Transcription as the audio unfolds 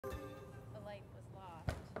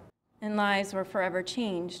and lives were forever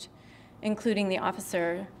changed, including the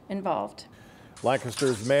officer involved.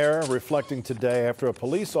 Lancaster's mayor reflecting today after a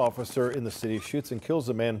police officer in the city shoots and kills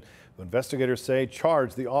a man who investigators say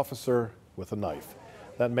charged the officer with a knife.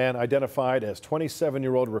 That man identified as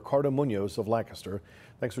 27-year-old Ricardo Munoz of Lancaster.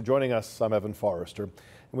 Thanks for joining us. I'm Evan Forrester. And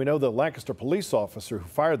we know the Lancaster police officer who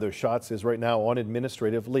fired those shots is right now on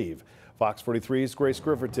administrative leave. Fox 43's Grace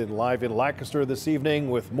Grifferton live in Lancaster this evening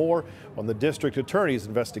with more on the district attorney's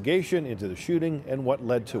investigation into the shooting and what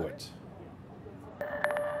led to it.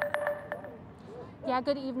 Yeah,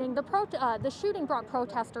 good evening. The shooting brought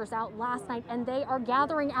protesters out last night, and they are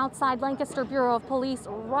gathering outside Lancaster Bureau of Police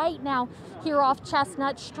right now here off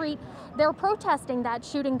Chestnut Street. They're protesting that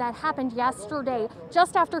shooting that happened yesterday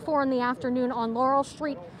just after 4 in the afternoon on Laurel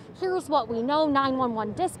Street. Here's what we know.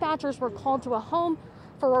 911 dispatchers were called to a home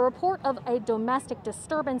for a report of a domestic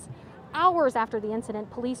disturbance. Hours after the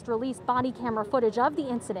incident, police released body camera footage of the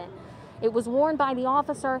incident. It was warned by the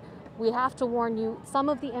officer, "We have to warn you, some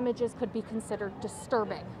of the images could be considered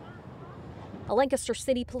disturbing." A Lancaster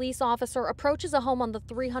City police officer approaches a home on the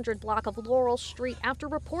 300 block of Laurel Street after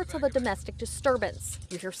reports of a domestic disturbance.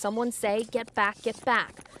 You hear someone say, "Get back, get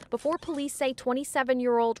back," before police say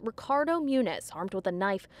 27-year-old Ricardo Munoz, armed with a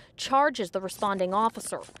knife, charges the responding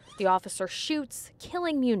officer. The officer shoots,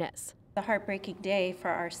 killing Munoz. A heartbreaking day for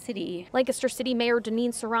our city. Lancaster City Mayor Deneen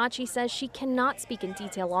Sirachi says she cannot speak in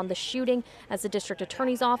detail on the shooting as the district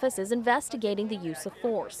attorney's office is investigating the use of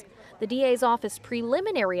force. The DA's office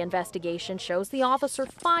preliminary investigation shows the officer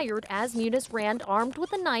fired as Munoz ran armed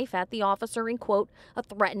with a knife at the officer in, quote, a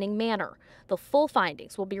threatening manner. The full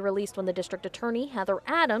findings will be released when the district attorney, Heather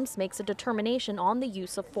Adams, makes a determination on the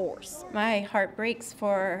use of force. My heart breaks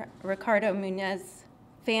for Ricardo Munoz's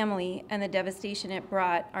family and the devastation it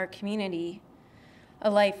brought our community. A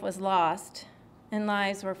life was lost and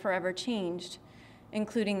lives were forever changed,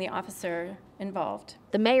 including the officer involved.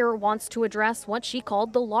 The mayor wants to address what she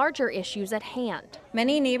called the larger issues at hand.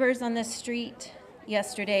 Many neighbors on the street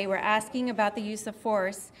yesterday were asking about the use of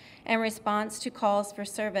force in response to calls for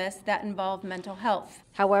service that involved mental health.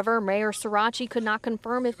 However, Mayor Sirachi could not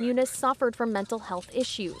confirm if Munoz suffered from mental health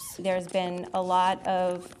issues. There's been a lot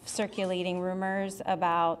of circulating rumors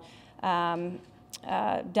about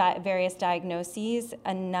various diagnoses,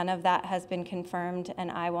 and none of that has been confirmed,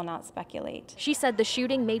 and I will not speculate. She said the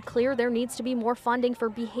shooting made clear there needs to be more funding for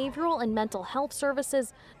behavioral and mental health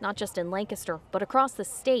services, not just in Lancaster, but across the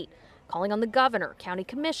state, calling on the governor, county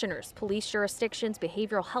commissioners, police jurisdictions,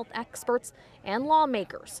 behavioral health experts, and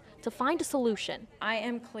lawmakers to find a solution. I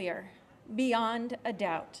am clear, beyond a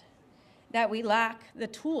doubt, that we lack the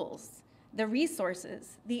tools, the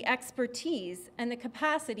resources, the expertise, and the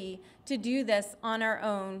capacity to do this on our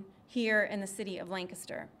own here in the city of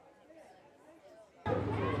Lancaster.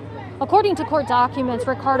 According to court documents,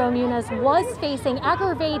 Ricardo Munoz was facing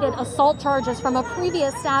aggravated assault charges from a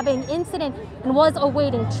previous stabbing incident and was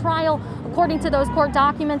awaiting trial. According to those court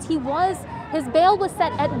documents, his bail was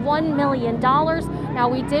set at $1 million. Now,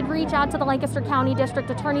 we did reach out to the Lancaster County District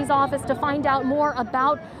Attorney's Office to find out more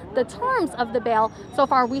about the terms of the bail. So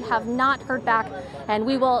far, we have not heard back, and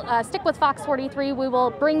we will stick with Fox 43. We will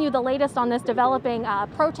bring you the latest on this developing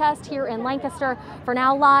protest here in Lancaster. For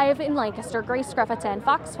now, live in Lancaster, Grace Grifferton,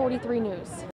 Fox 43 News.